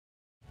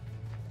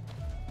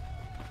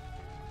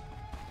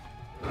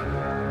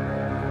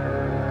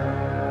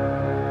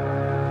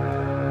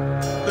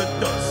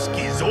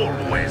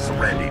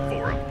ready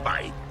for a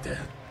fight.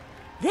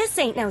 This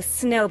ain't no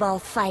snowball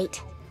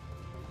fight.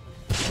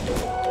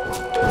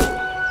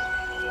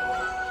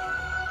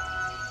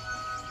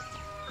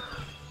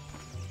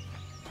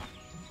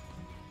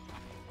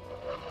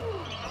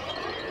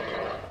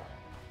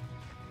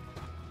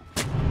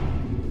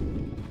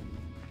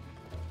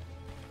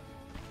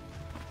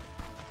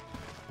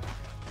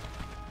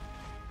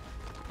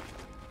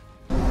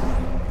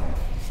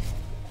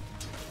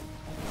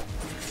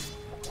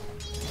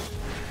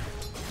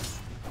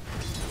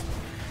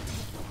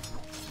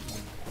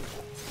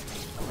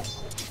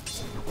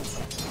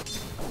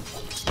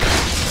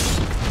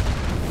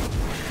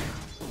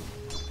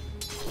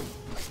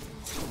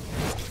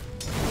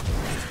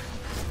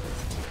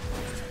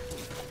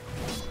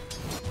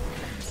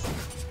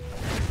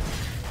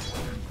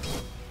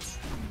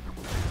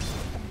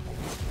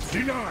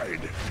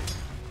 Denied!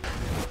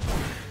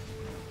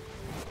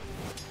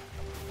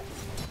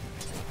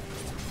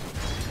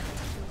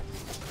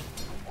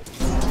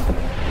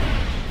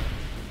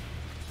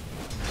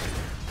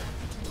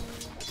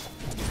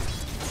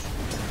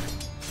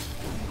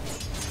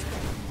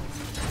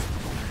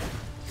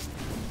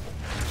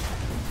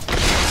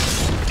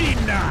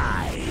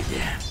 Denied!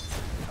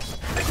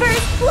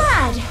 First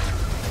blood!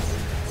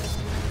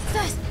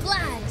 First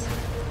blood!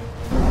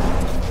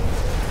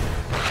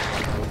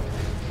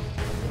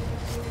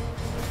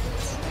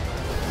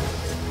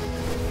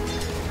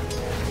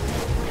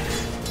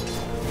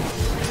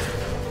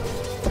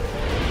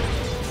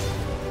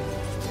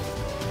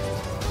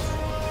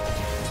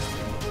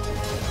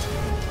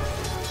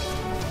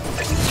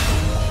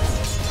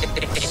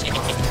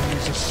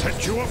 To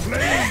set you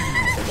aflame!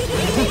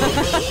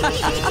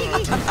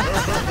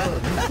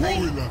 What are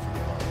we laughing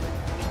about?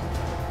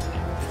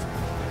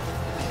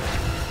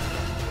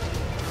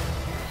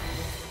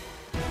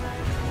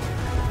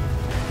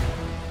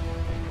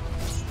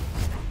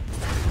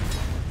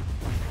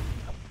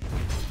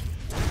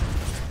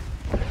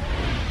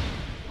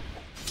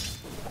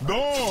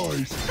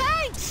 Nice!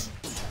 Thanks!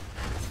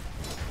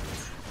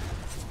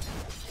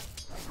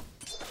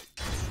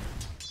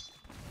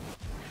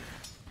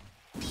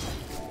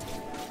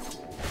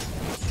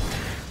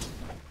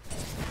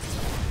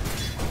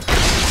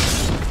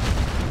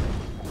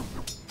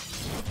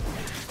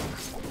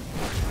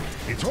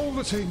 It's all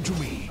the same to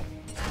me.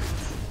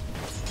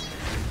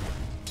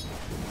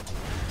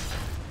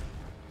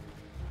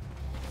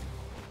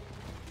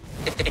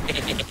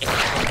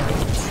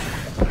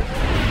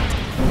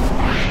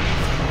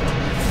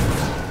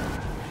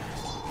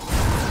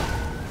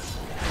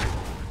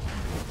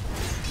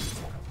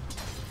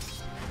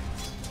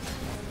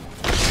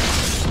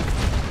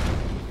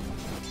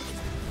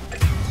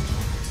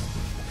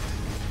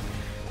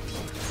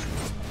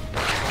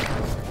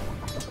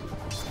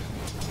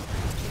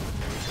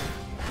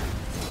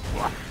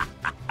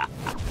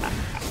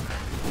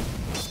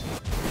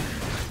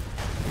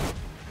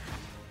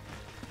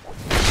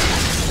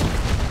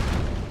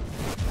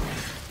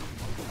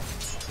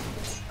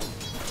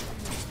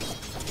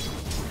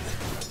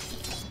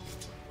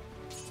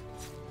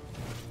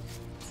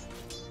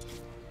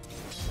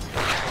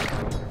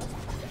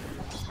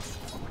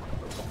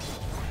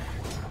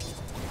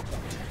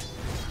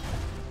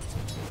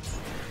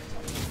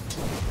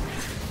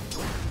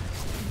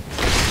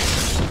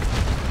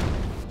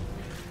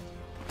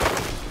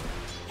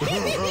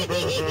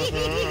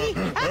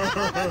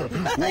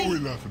 What are we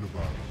laughing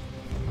about?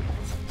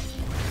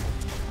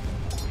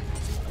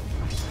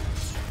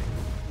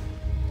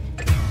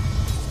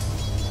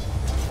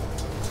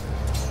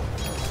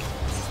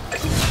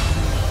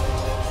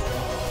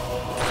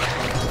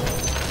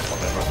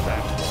 Whatever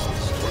that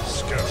was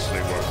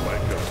scarcely worth my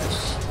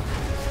notice.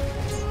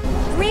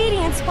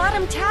 Radiant's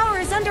bottom tower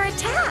is under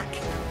attack!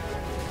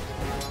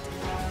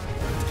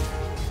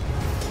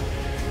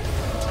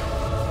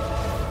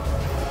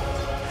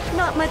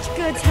 Not much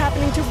good's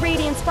happening to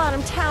Radiant's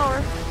bottom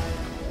tower.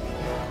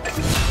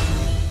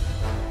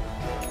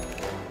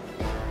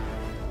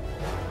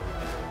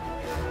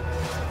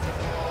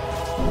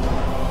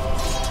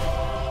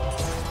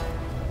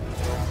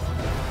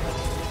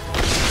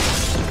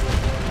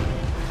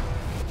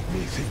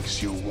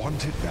 Methinks you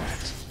wanted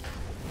that.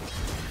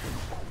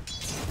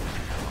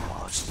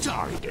 Oh,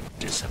 sorry to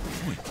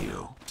disappoint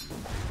you.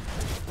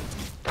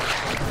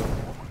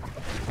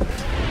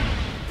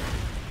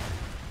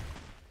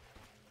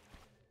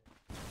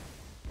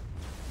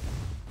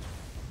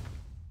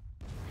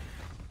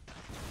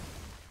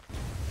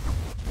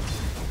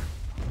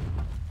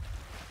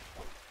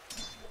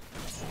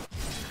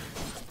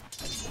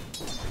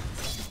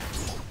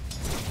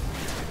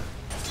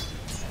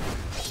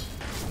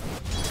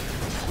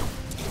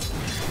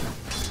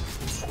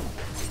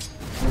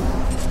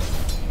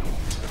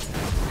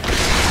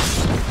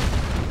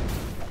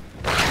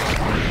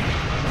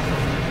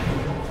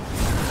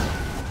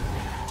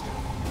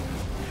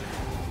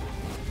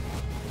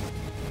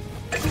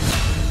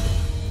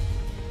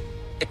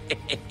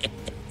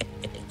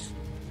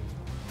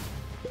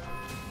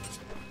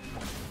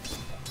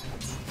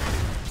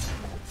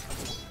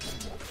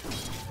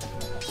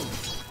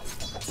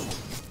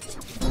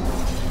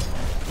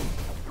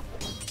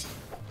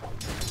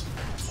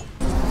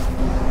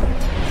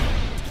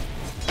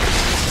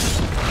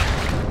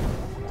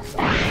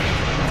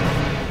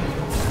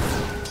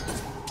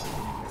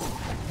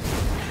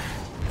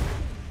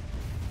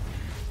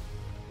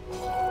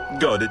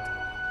 Noted.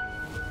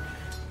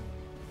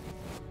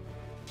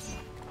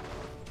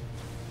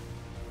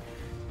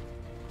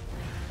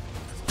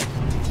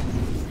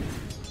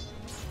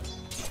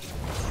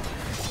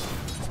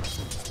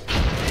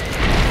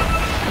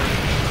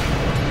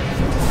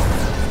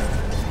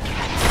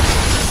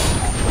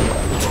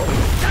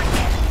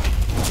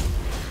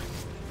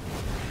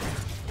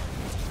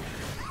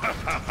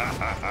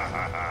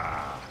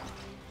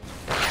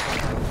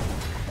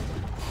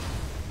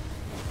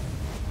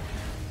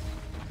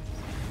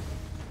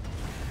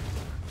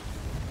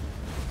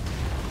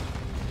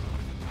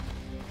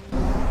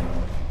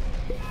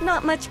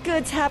 Not much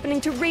good's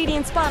happening to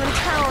Radiant's bottom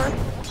tower.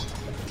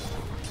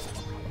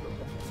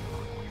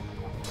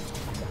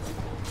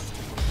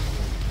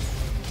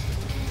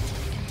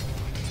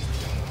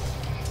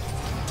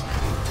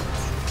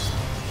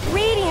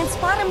 Radiant's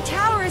bottom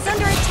tower is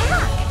under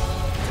attack.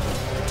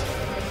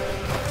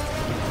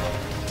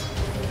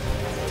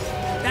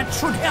 That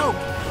should help.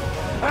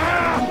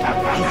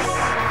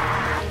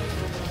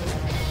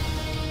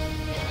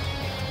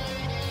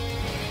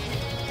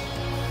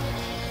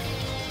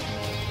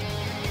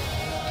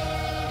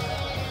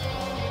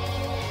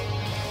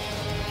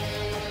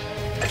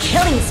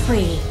 Killing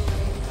spree.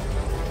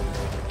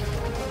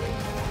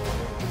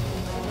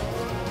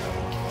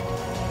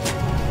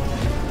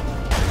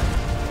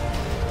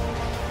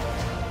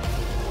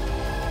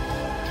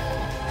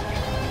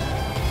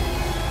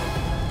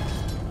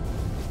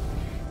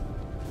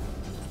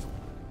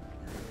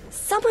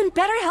 Someone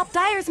better help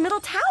Dire's middle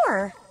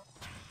tower.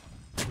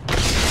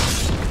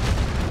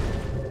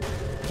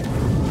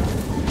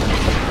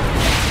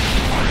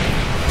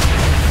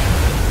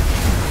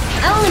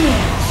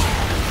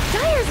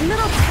 Dire's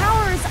middle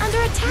tower is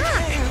under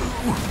attack!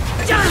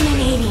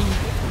 Dominating!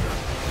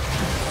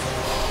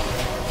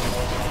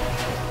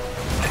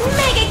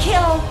 Mega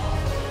kill!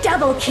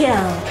 Double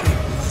kill!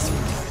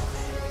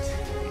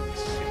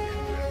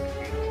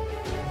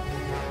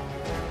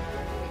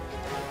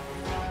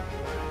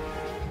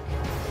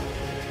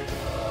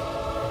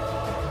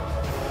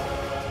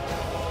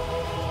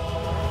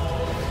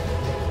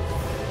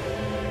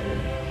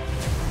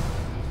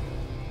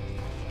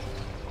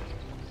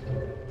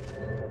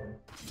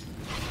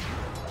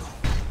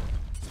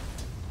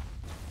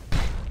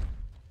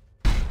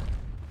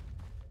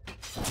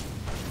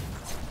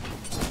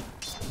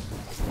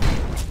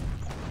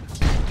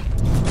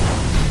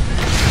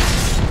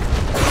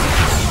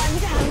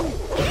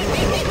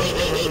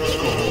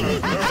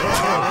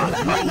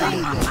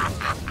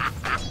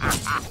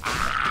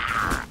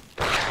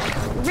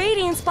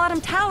 Radiant's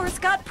bottom tower's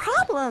got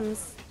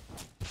problems.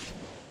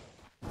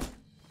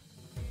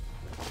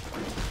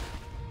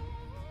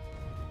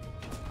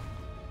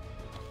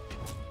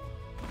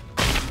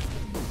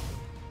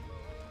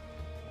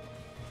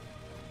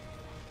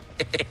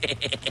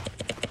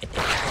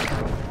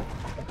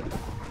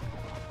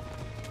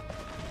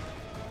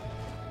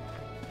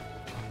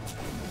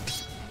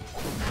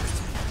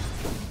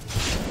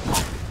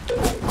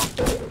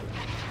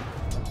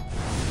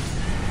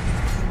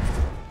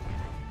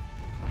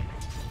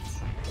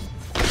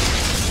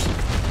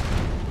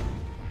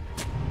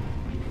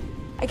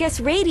 I guess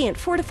Radiant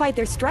fortified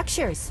their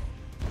structures.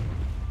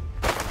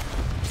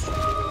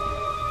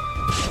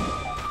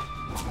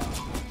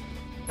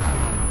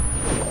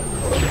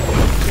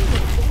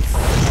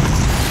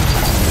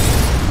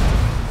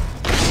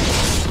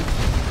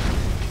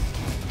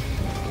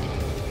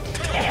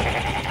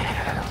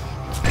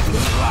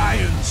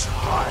 Lion's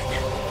heart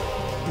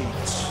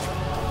beats.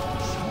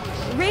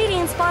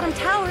 Radiant's bottom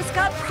tower's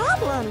got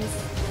problems.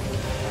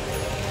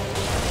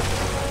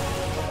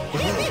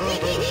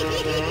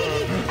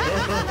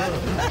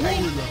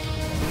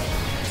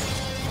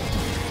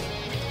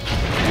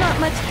 Not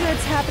much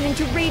good's happening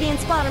to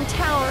Radiant's bottom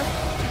tower.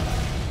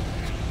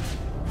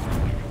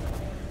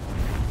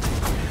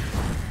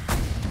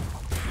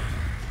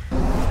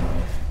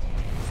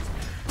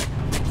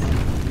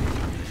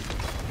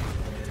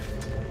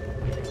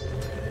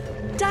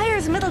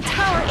 Dire's middle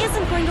tower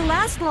isn't going to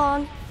last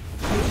long.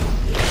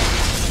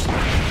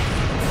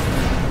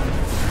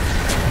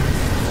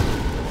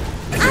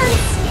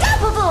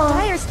 Unstoppable!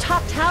 Dire's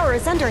top tower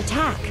is under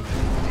attack.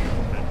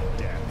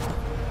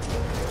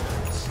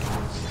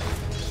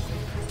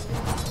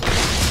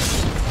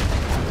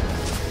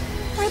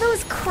 Are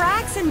those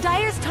cracks in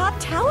Dire's top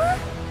tower?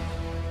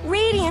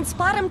 Radiant's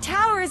bottom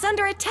tower is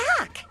under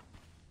attack.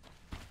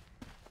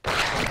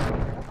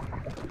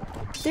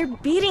 They're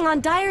beating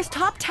on Dire's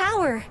top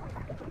tower.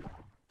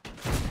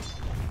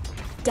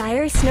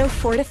 Dire Snow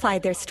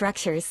fortified their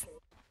structures.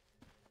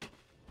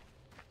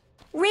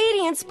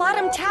 Radiant's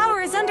bottom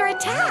tower is under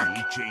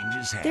attack.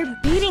 They're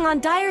beating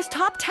on Dire's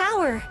top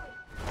tower.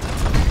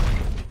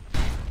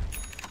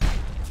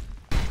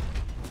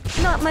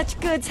 Not much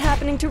good's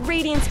happening to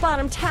Radiant's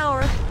bottom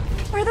tower.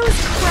 Are those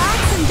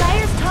cracks in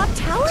Dire's top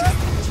tower?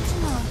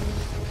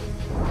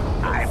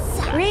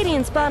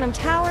 Radiant's bottom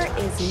tower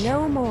is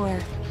no more.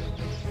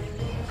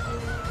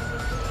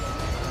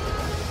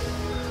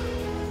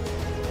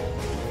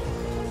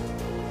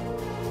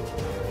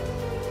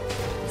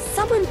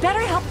 Someone better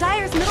help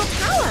Dyer's middle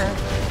tower!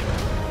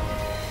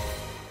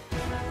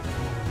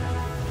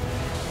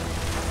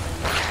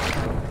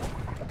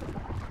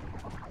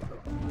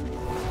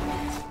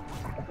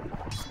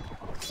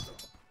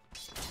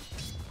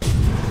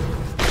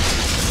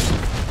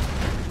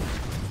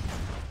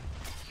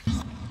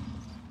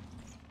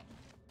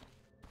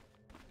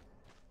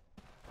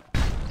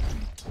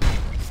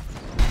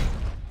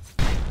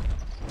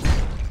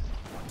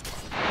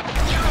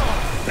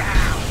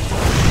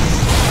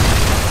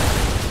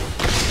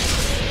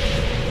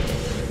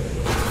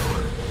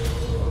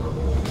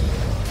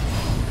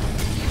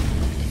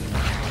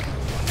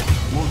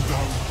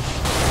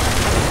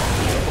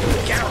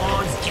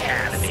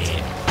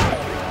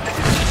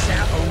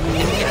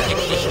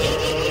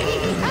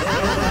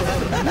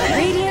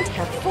 Radiant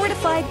have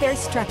fortified their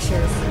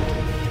structures.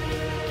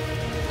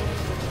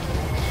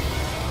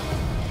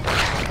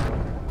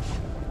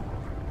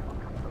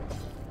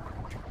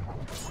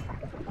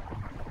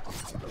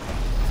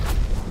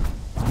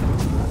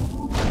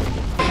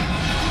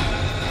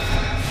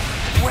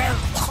 Well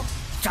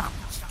done.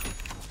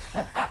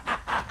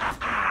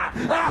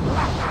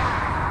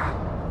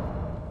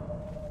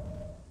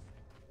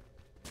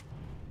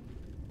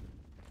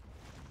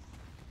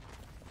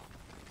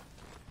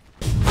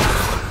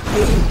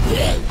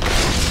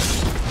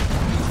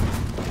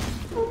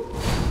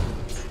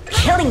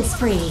 Killing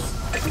spree!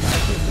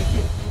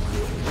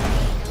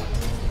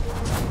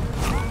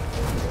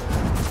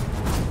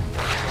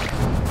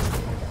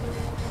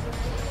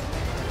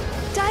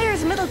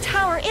 Dyer's middle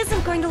tower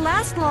isn't going to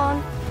last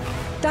long.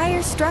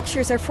 Dyer's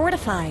structures are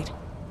fortified.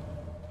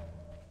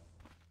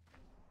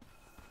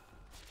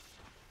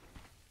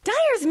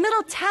 Dyer's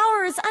middle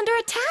tower is under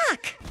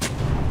attack!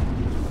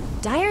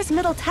 Dyer's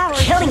middle tower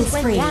Killing went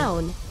spree.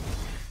 down.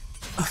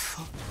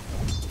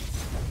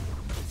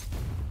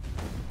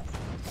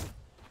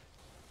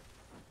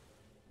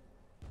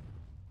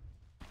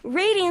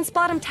 Radiant's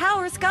bottom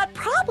tower's got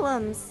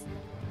problems.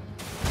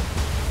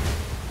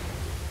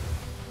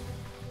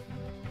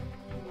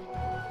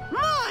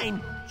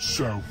 Mine!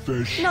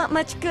 Selfish. Not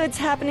much good's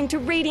happening to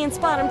Radiant's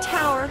bottom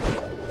tower.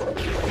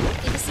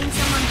 Ever seen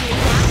someone do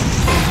that?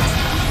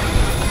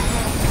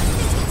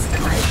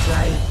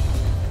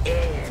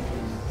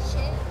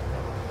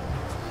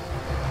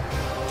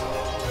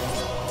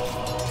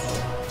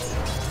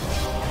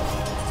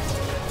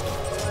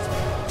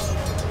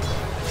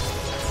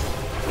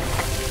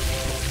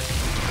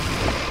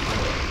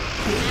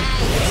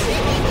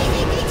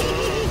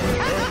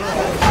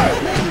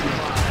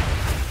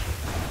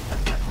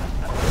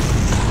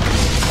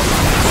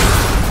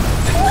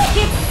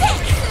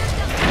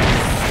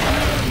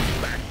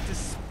 Back to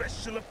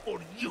special for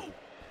you.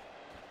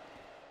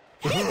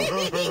 What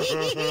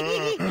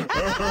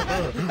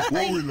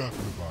are we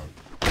laughing about?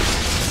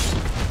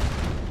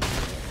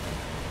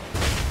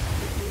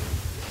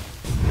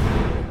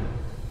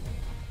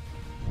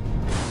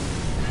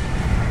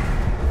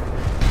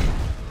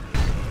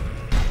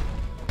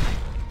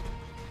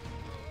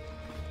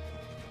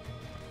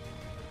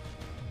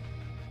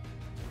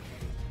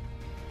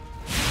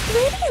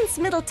 Radiant's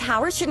middle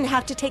tower shouldn't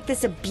have to take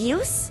this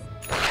abuse.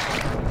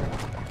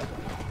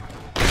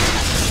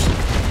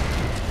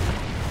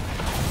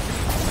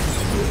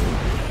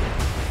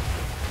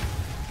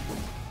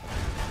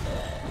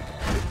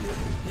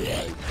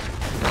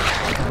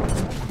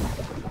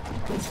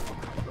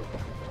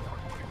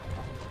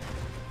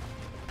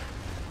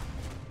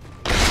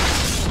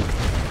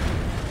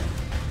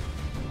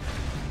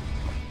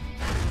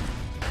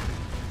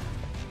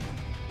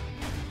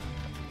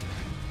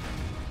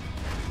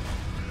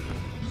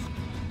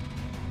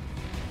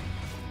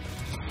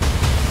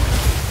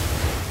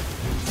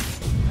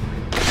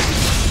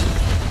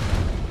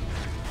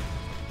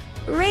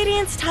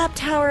 Radiant's top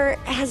tower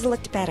has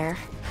looked better.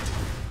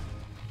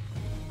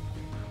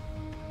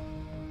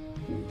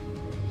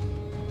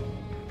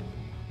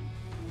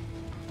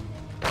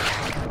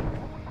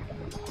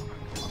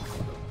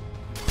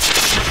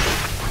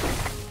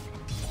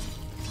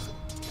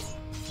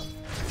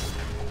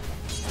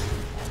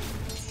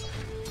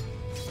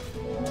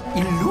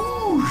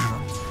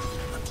 Illusion.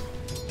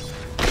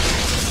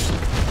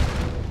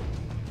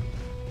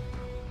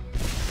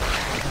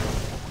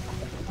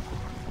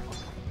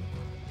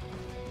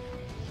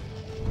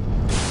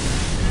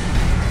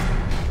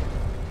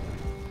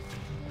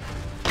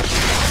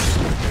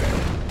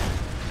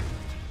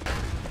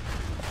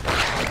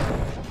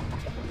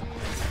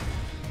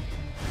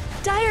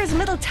 Dyer's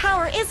middle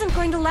tower isn't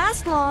going to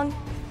last long.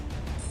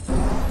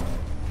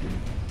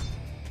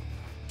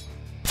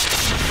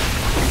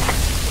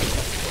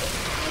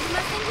 Maybe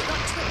my finger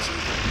got twitchy.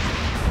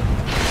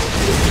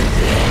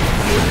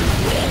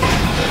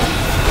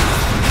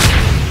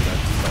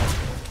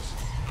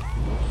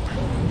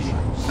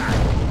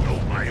 Know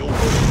my own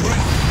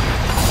strength.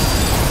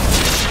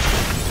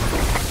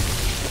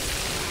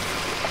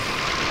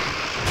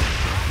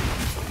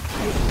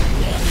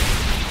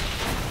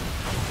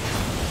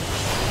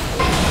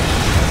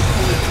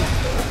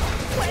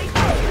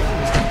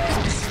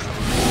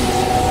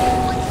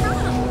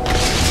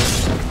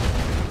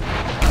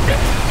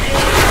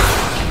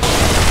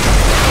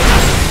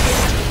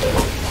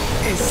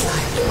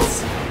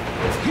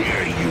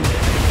 Here you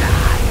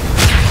die.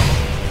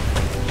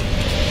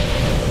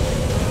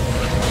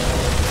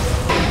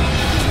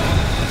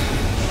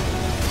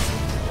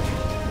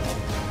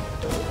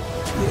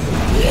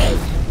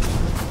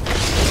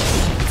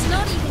 It's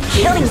not even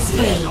Killing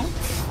spree.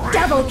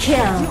 Double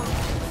kill.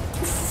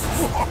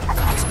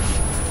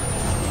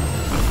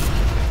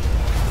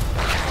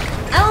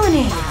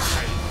 Ownage.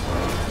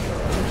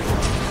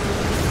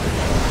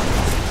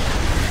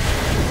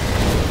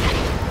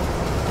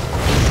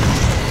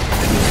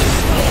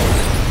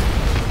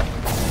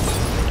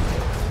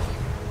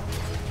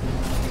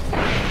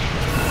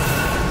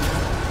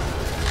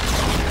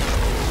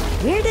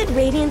 Where did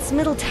Radiant's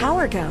middle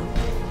tower go?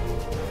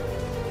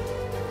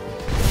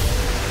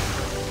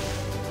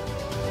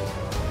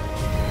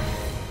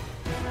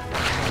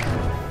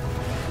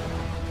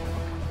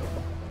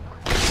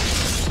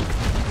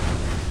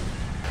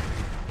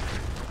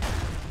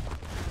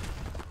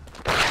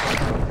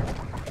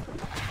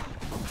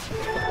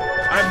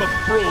 I'm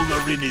a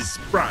brawler in his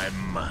prime.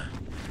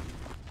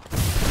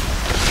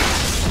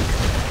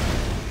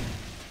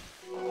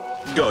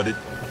 Got it.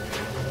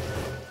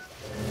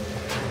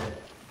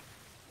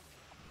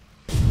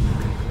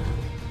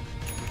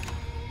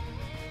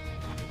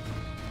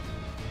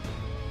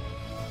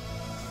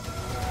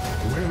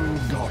 Well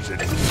gotten.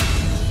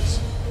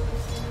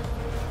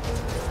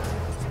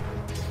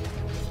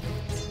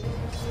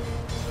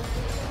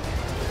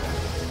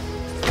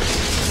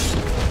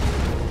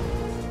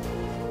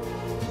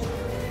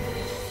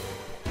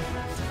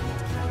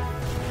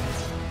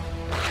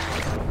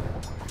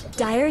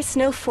 Dire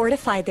Snow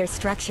fortified their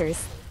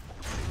structures.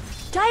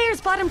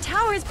 Dire's bottom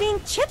tower is being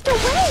chipped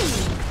away!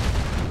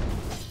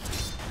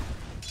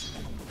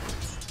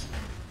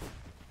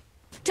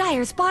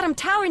 Dire's bottom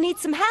tower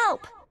needs some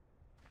help!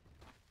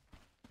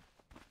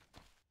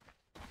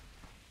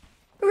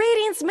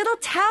 Radiant's middle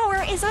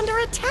tower is under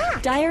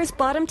attack! Dire's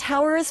bottom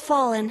tower has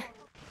fallen.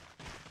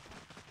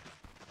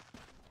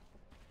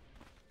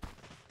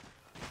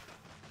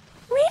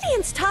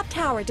 Radiant's top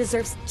tower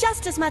deserves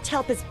just as much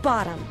help as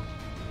bottom.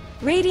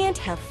 Radiant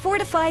have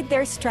fortified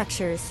their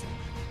structures.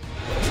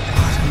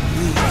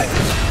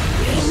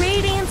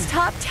 Radiant's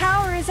top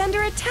tower is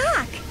under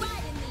attack!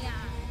 right in the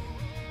eye.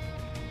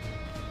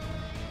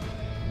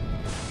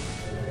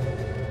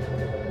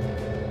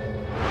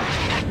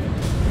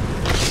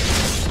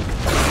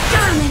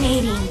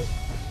 Dominating!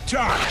 To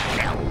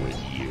hell with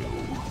you.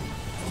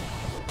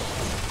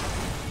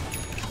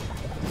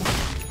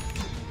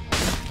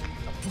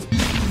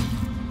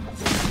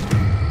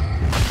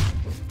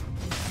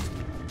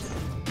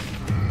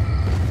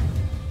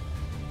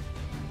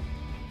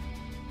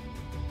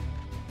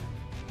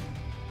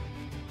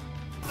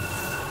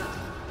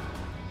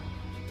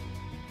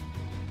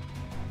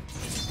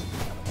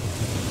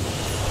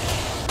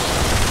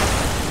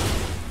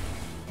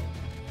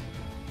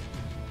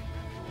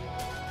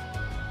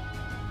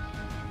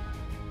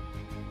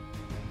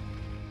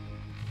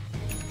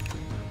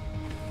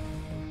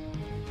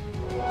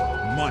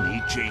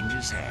 Money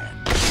changes hands.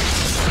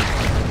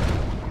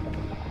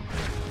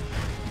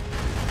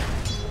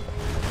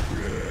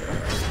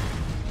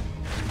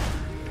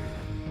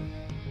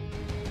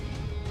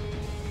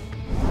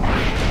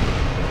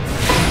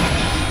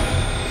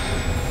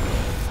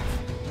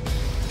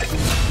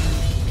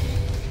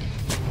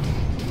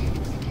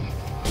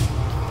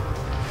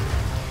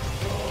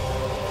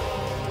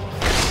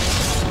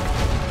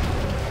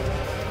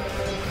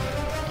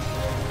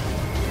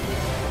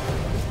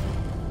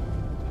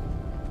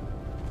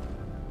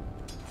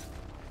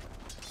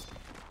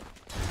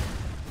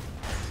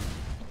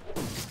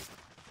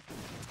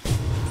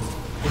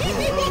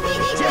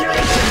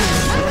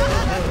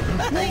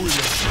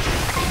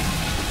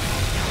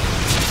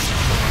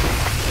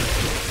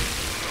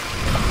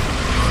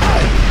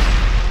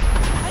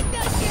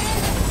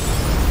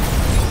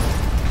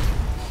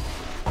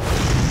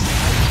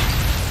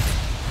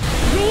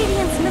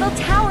 Radiant's middle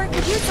tower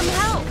could use some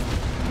help.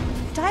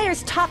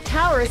 Dire's top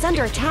tower is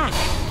under attack.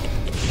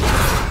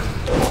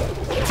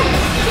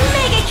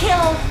 Mega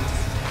kill!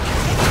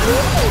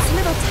 Radiant's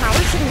middle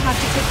tower shouldn't have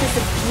to take this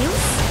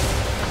abuse.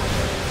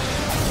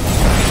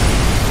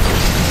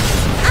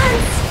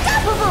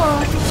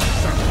 Unstoppable!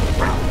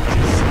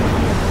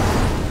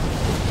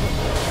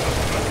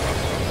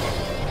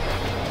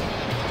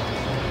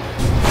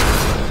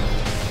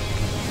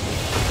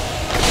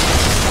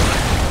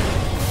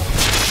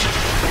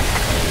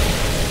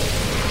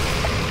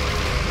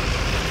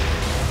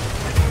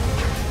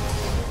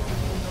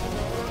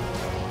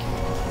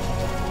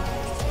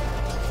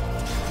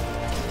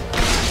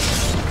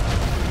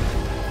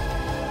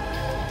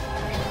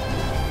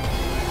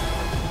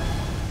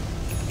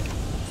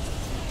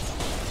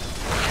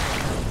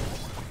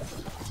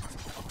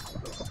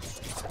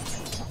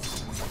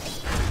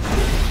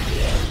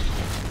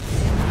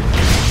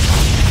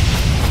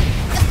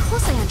 Of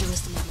course I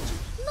underestimated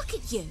you. Look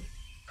at you.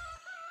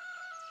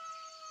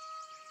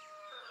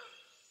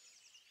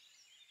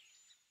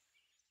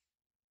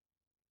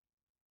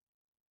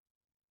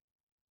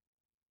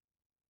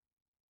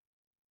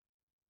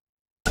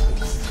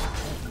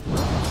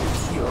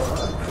 Your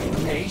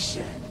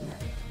Anticipation.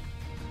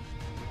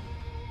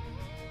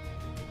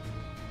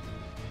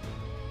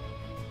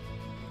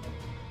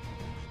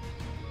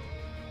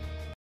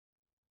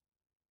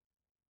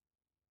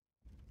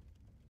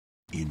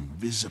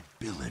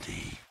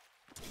 Invisibility.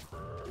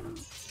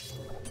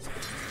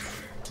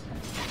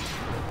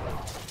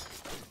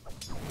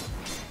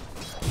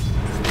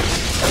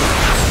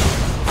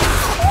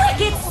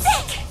 Wicked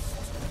sick!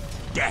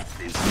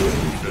 Death is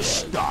only the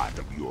start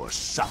of your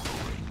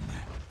suffering.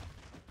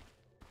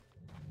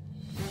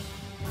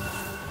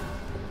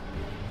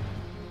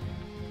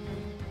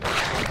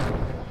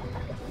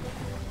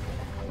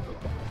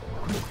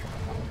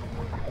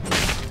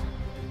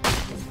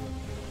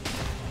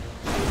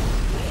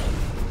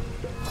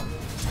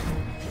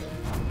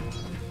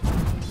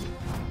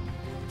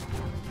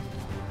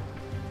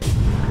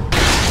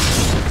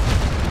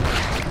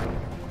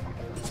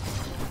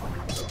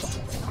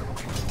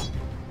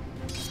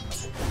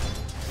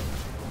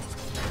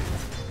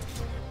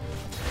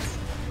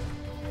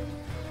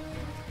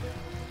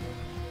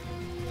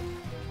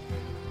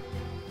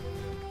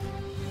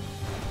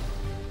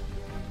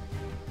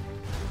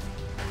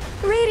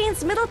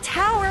 Radiant's middle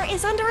tower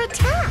is under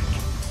attack!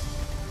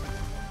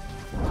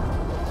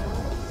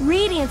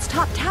 Radiant's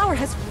top tower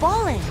has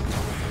fallen!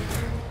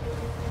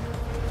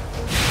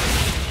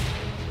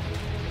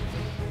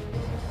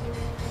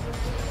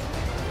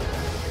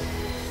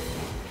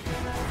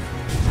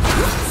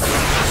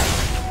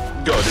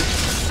 Got it.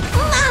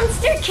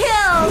 Monster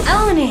kill!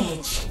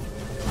 Ownage!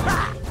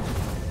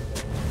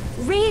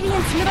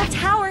 Radiant's middle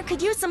tower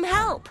could use some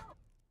help!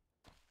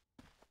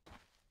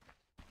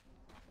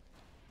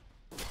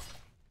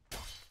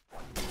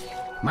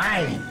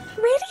 Mine.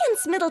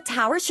 Radiant's middle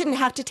tower shouldn't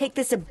have to take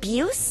this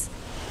abuse.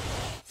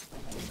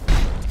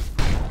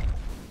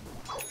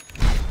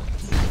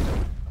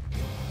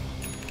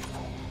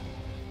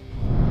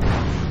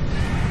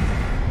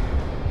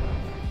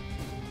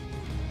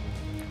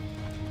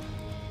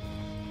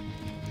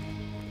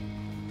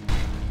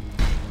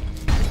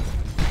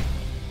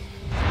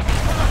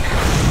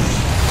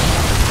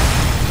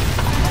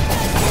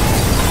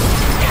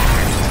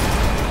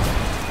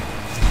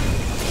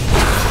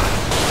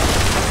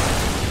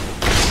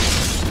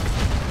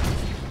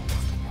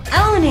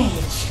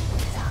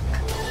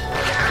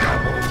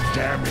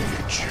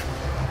 Damage.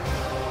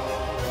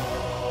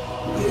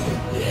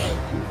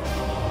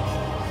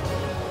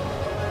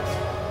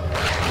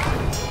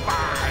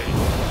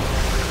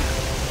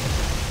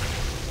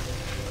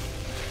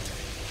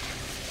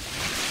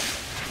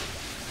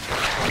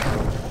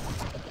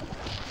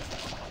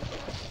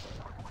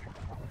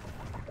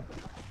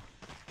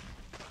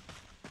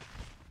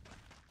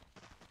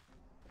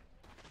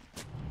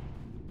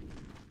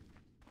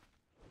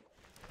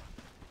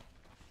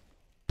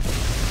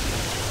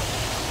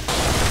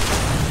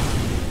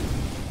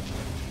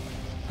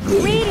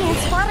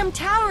 Radiant's bottom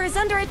tower is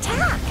under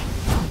attack!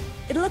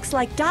 It looks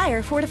like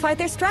Dire fortified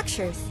their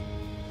structures.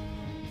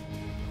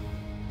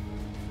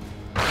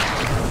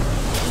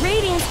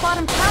 Radiant's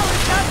bottom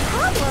tower's got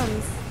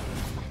problems!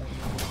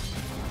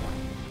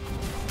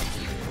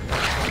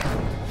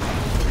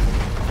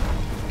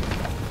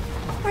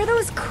 Are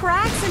those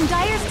cracks in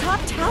Dire's top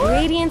tower?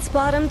 Radiant's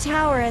bottom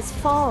tower has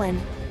fallen.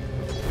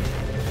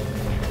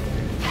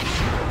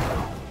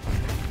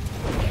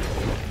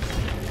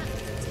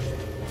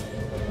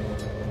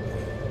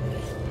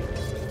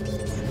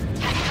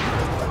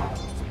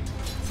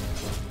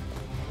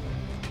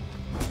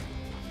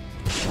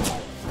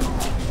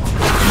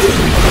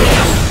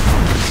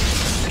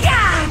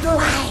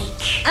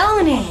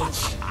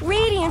 Ownage!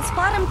 Radiant's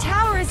bottom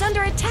tower is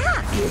under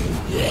attack!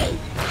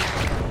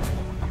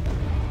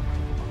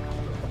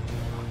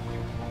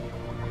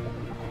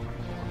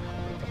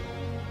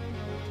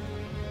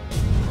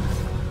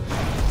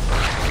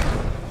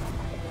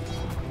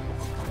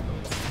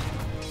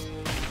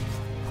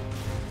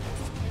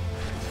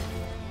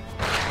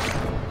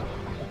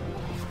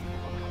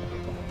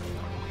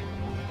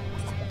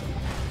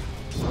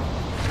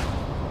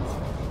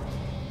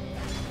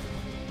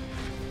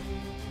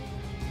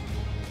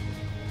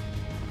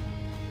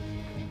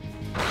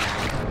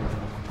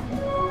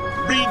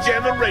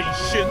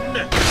 Regeneration.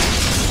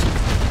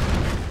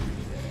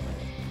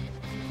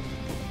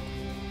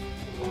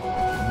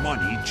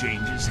 Money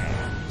changes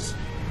hands.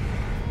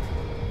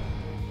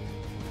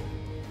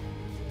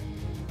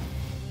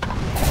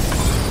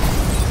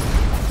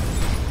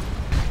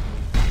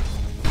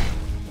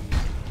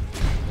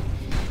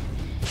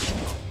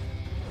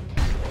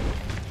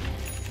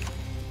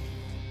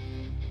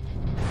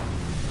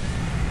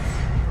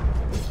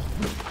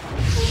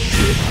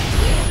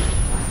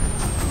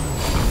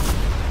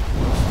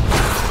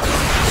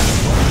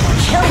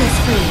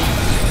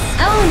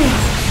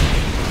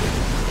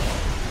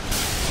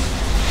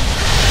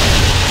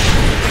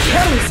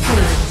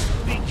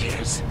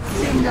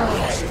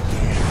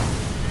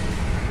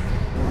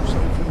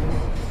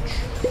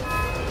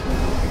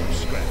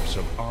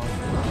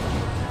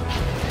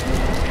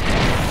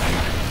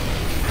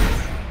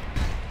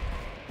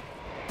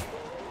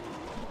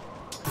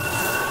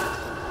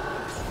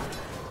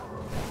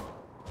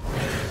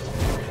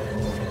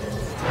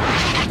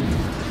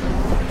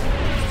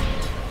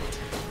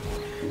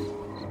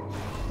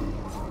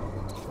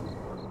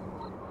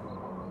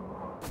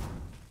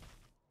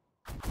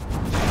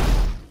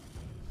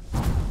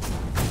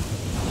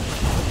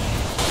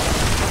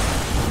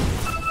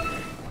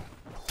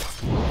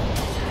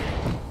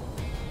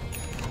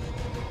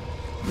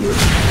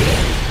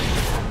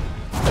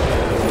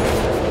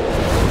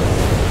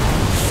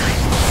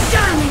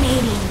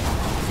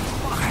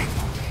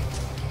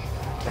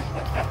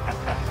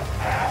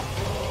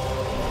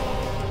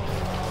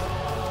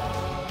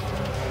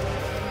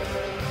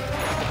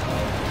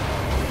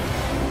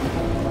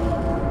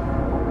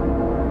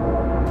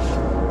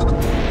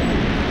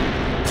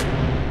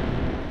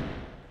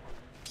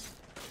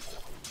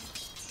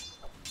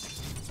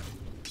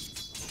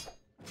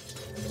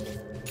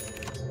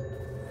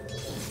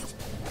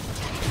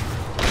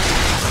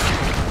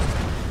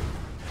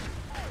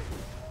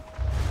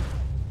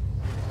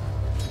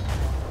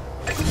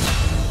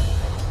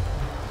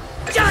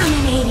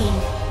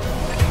 Dominating.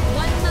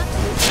 One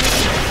muscle.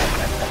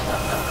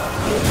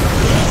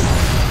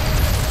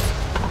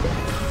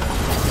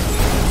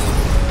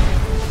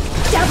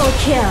 Double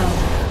kill.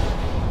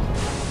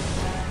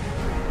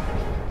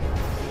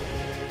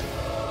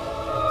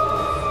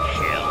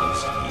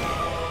 Hells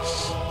yes.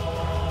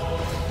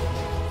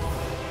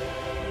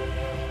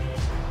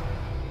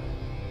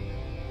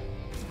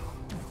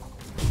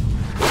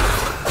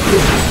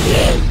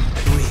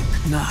 Weep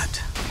not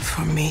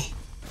for me.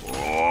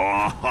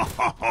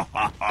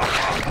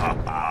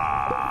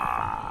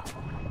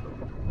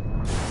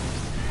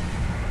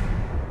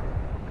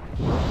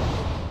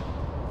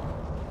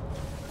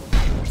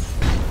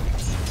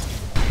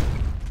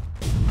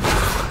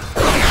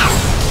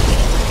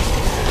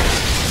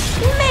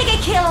 Mega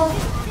kill.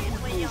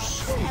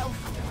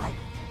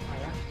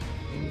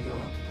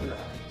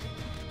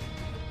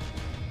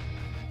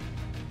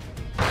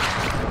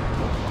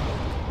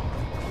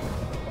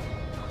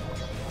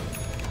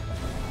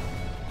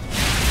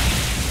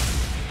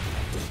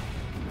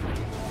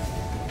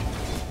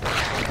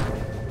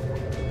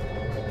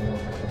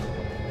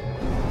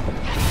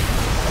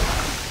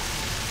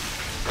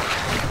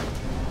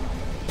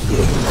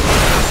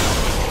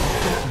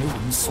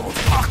 So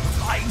fuck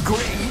my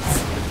grave.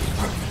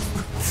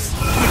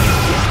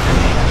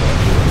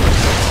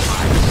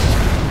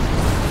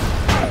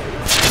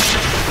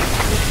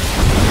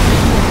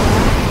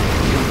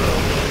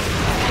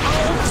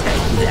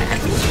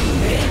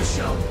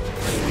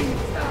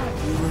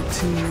 You were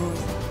too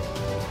noisy.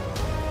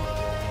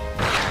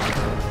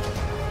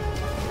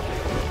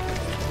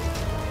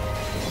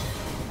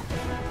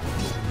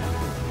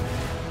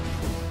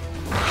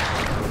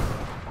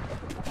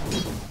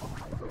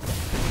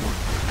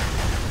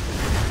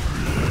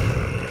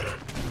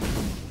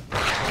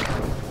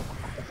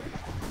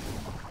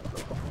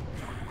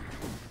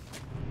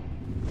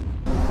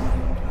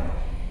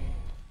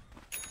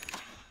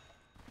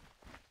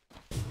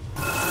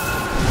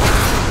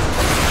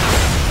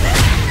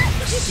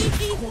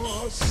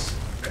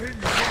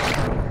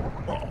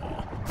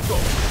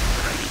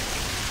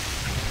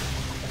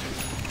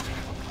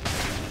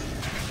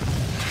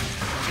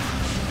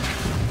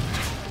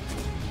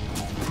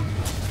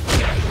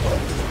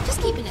 Just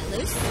keeping it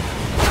loose.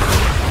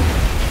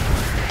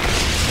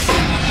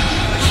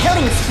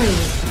 Killing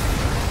spree.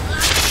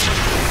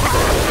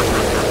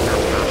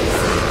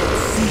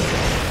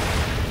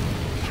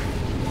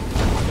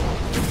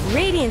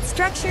 Radiant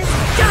structures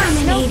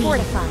dominating.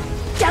 Fortified.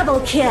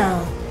 Double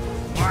kill.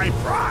 My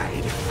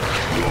pride.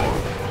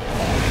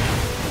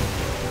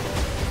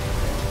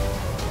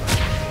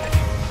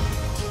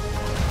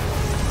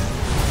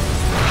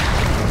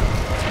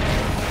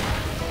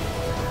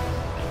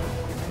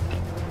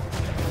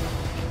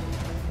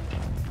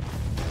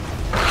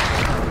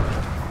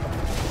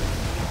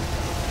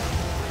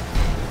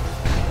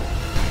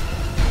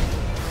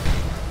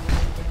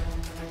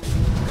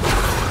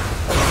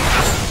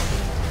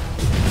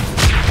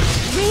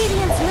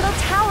 Radiant's middle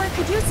tower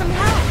could use some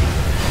help.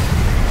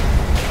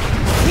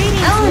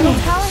 Radiant's middle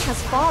tower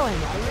has fallen.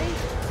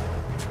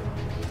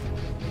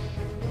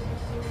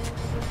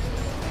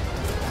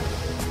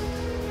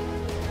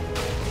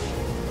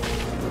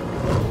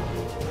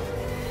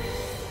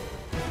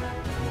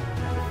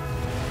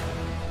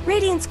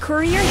 Radiant's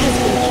courier has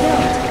been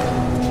killed.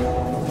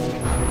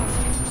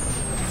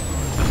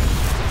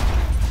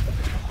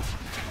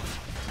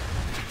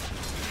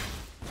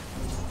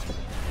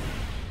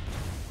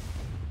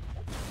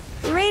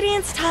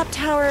 Radiant's top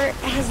tower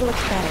has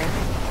looked better.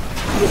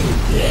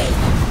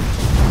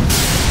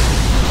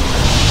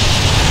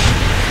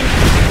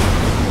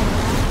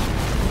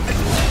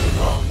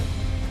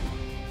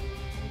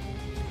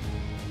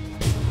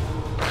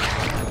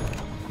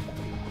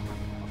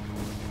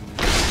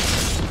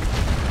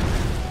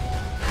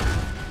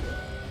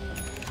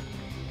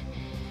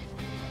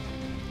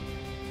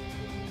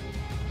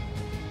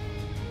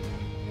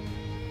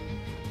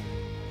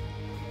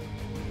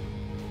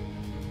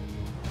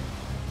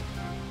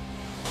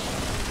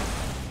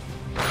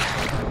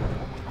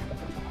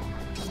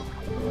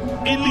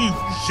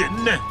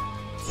 Illusion.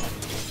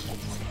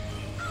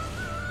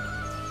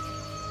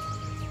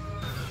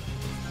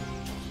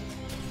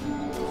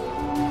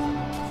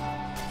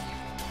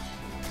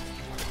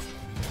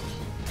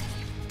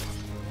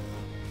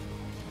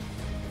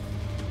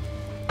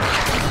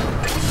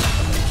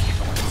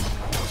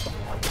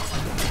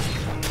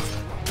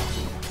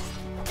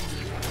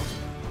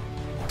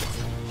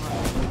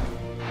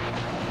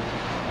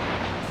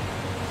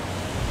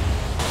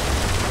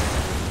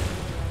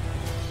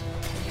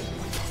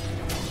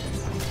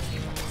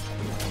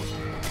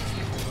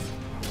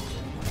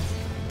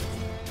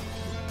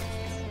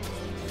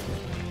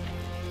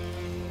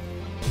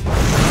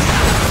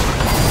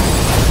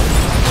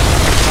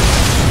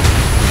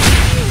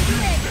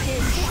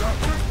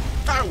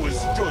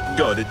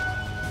 Got it.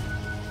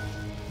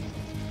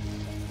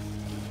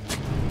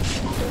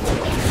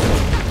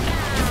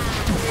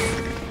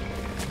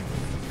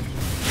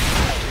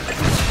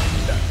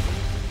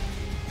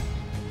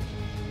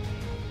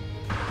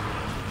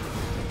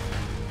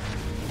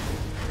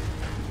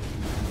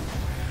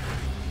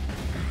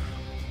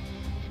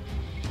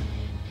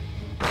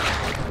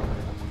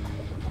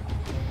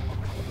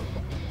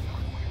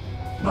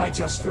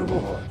 just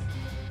reward.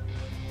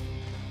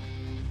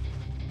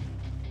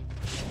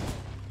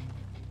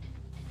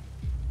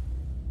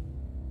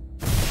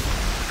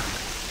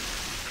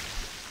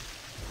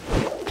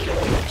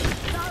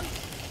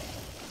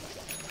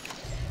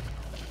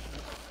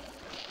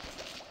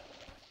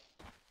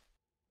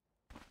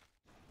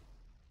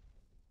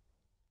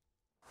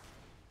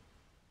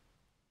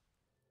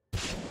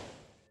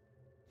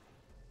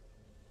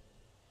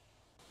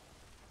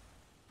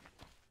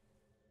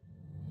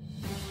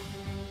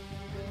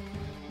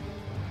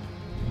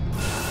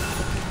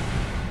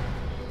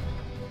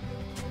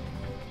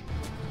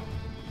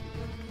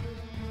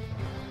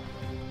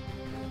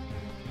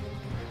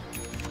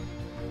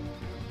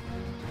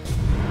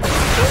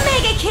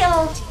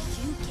 Kill!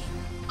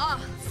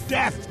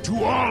 Death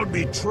to all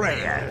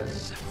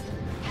betrayers!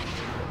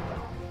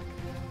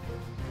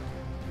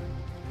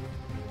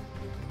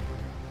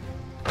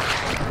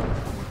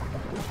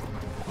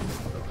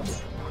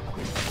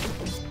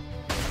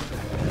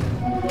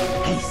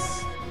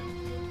 Peace.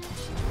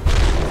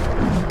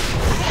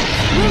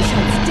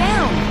 Ratiant's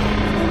down.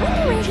 I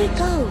wonder where he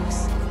goes.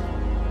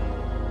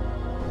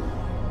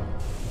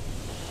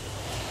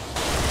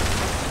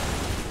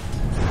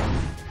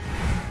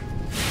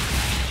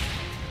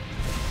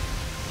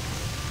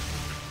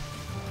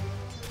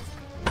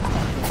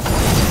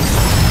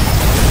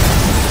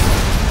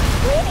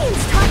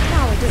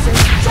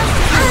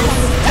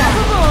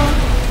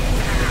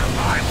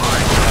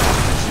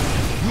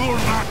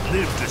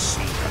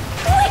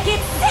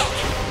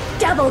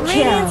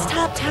 Radiant's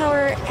top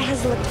tower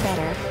has looked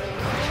better.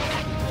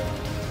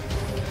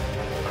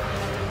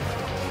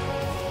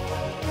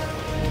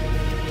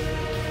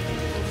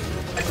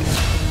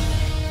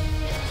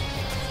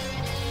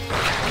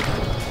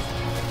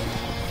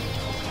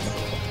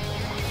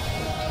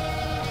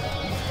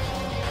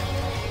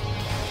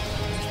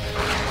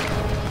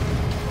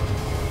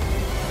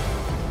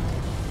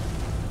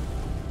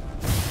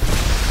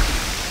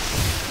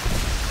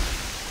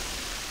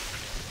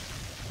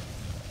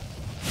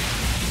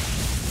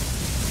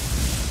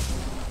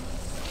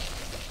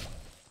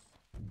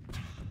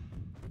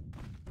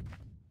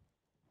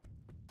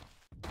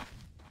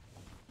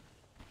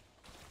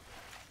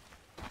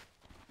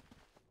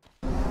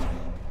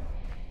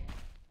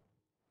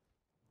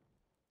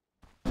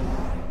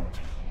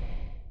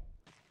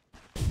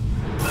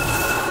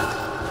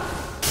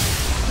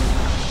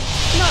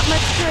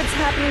 What's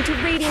happening to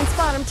Radiant's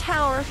bottom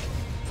tower?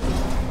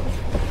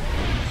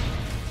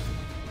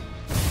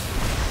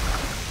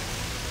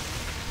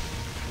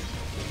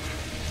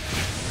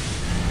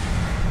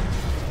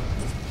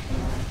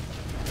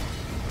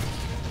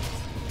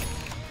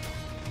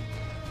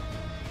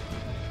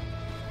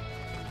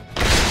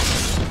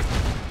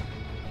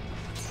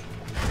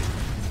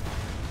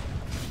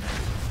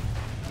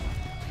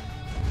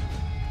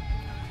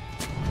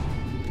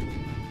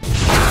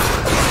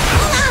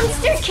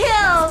 Monster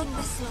kill!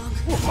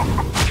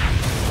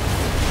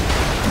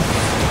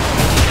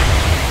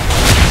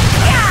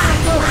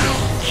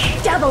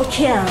 Double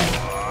kill!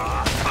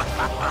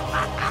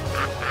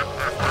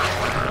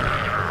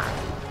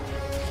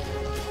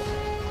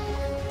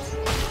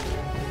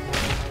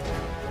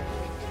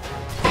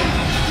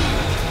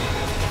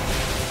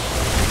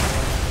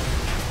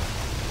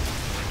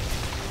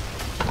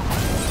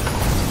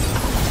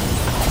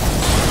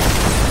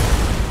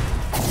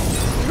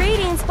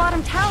 Radiant's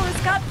bottom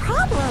tower's got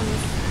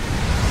problems!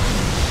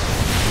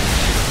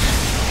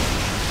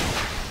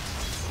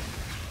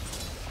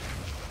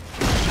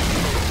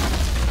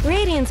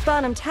 Radiant's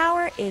bottom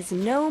tower is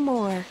no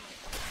more.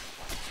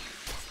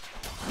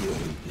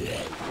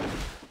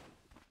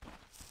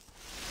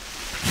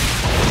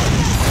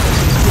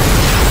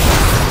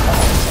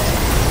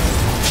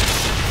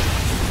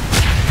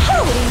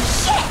 Holy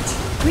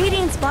shit!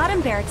 Radiant's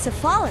bottom barracks have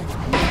fallen.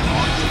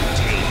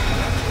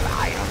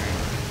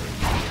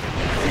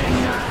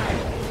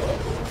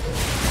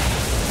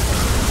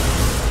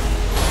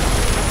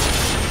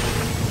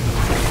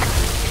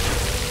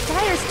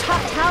 Dire's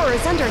top tower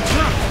is under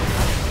attack.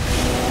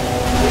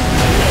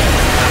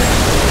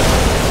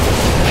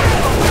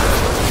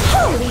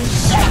 Holy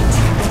shit!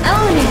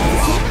 Own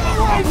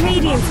it!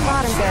 Radiant's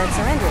bottom barracks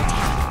are under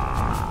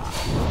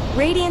attack.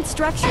 Radiant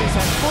structures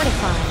are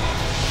fortified.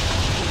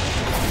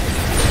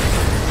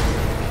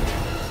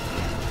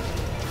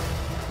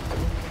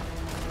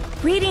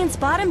 Radiant's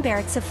bottom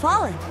barracks have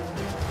fallen.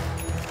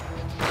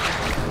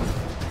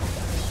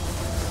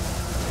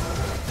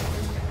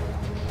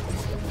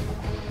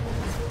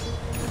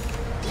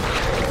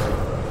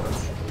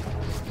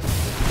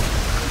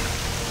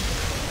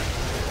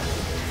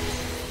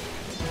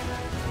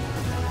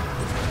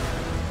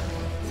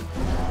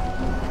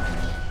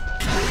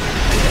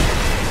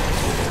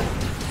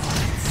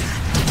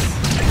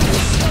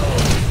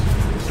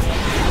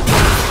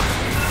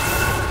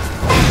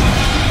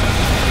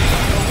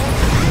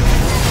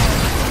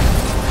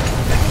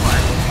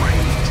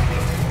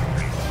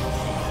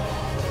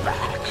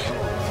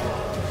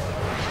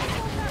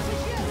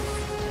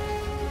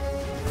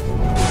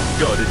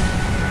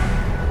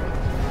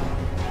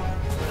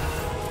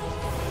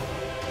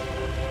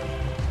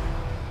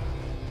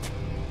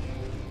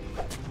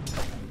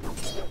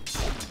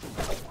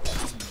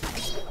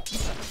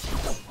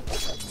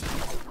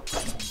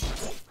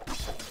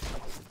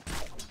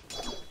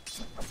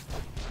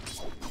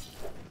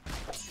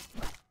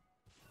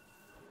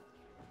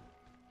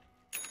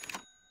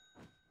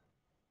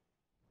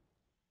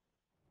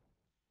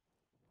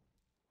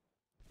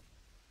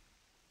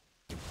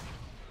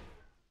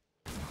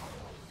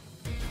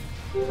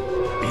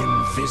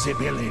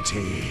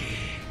 Invisibility.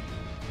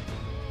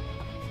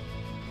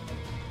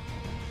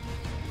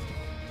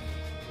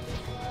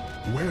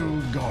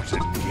 Well-gotten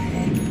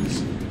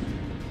gains.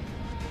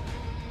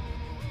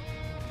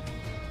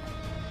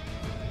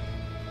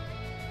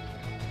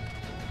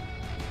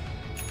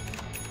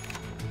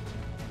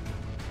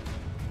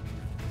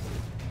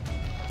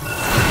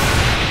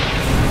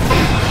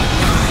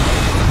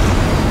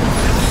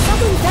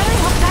 Someone better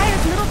help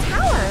Dire's middle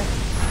tower.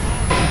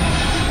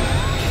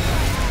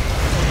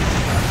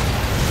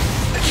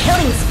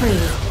 Killing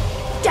spree.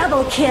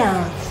 Double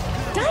kill.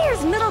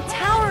 Dire's middle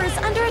tower is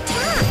under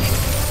attack.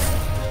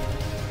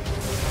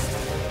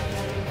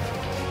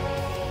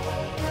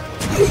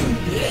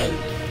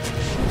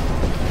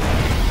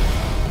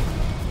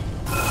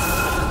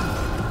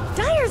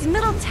 Dire's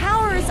middle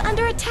tower is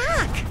under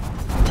attack.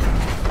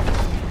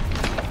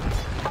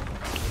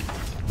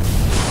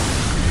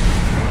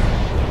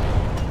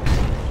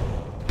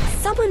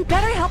 Someone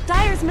better help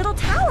Dire's middle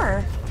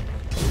tower.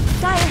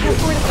 Dire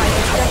has fortified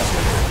the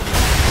structures.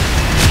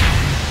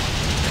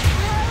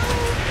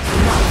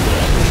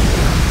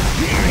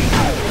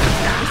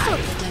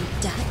 Don't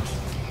duck.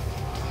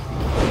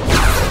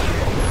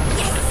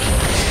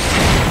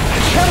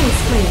 Killing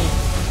spree.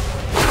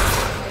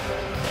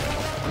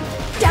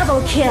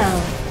 Double kill.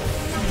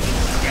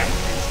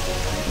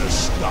 The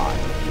start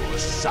of your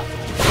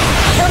suffering.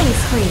 Killing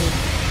spree.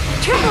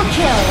 Triple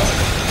kill.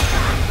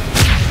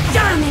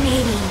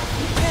 Dominating.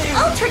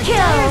 Ultra kill.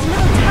 Dire's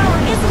middle tower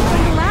isn't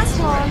going to last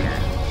long.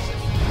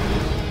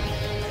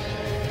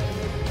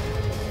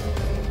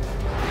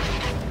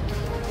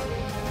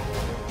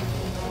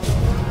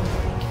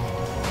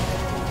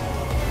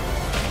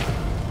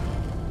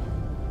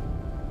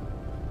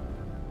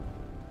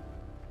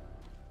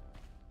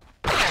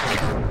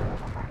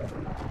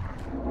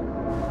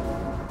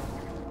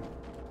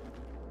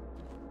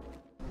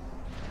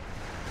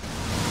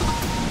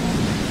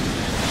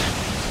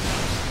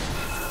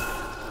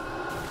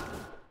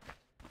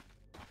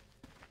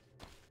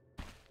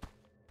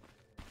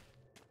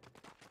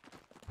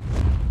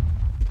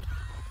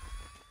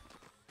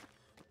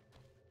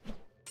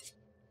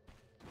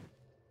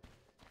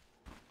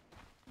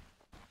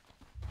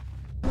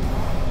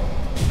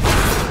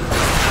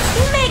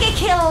 Mega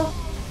kill.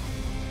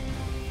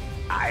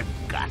 I've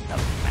got the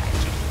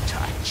magic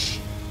touch.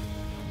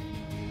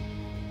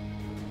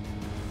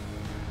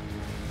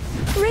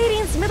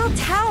 Radiant's middle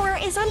tower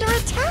is under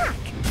attack.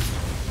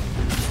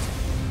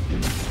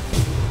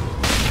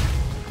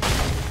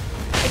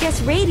 I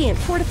guess Radiant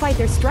fortified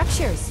their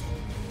structures.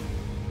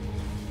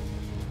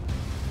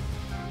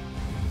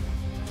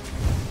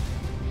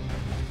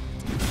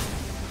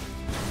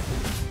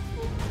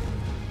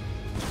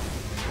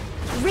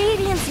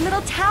 Radiant's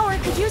middle tower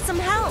could use some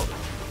help.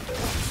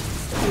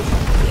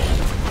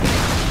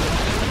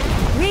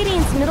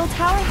 Radiant's middle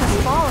tower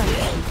has fallen.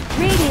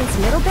 Radiant's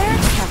middle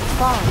barracks have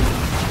fallen.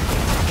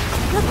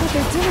 Look what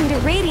they're doing to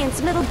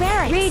Radiant's middle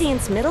barracks.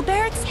 Radiant's middle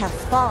barracks have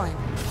fallen.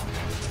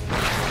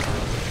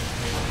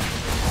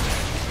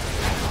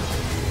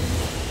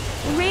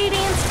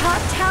 Radiant's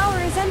top tower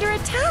is under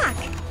attack.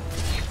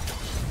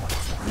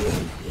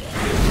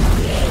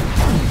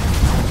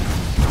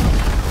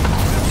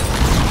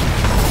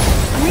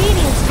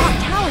 Radiant's top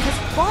tower has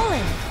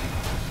fallen.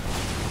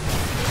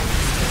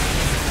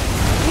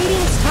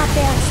 Radiant's top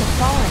barracks have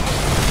fallen.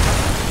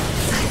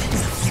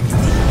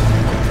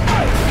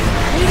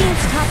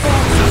 Radiant's top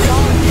barracks have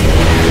fallen.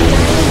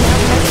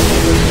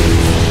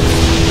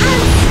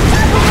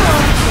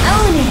 Unstoppable!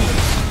 Own it!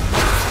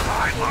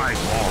 By my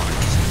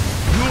horns,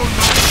 you'll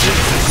not get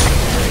this.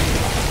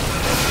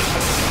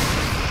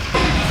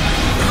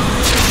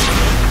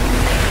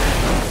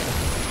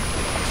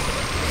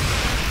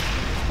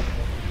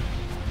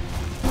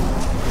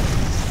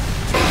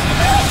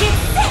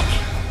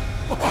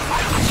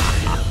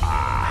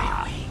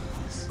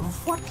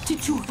 What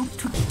did you hope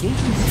to gain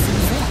this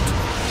event?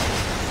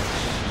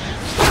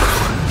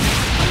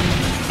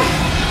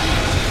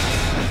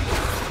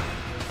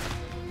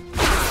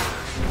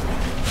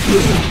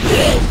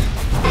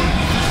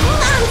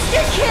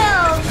 Monster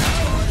kill!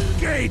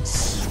 Gates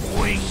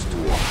swing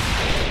wide.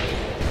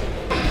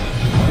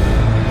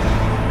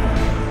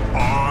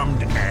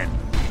 Armed and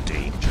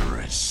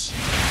dangerous.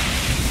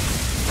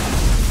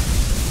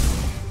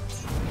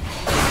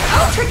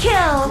 Ultra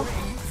kill!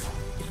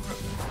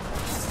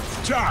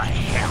 To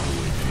hell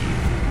with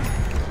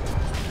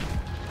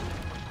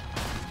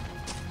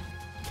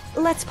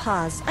Let's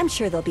pause. I'm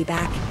sure they'll be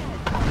back.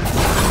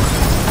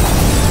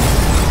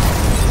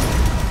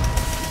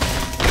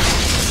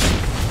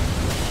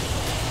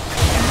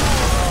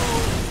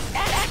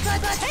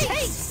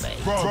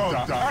 From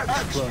the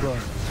expert.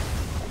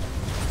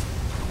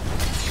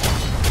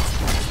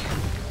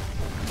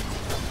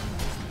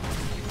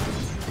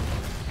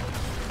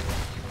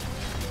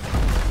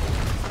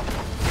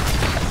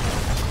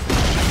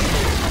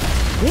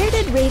 Where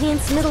did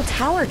Radiant's middle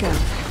tower go?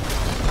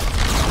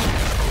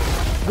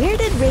 Where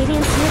did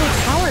Radiant's middle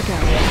tower go?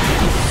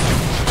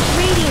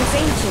 Radiant's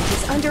Ancient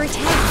is under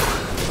attack.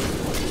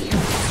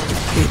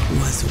 It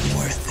was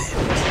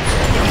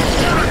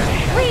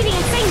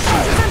Radiant's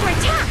ancient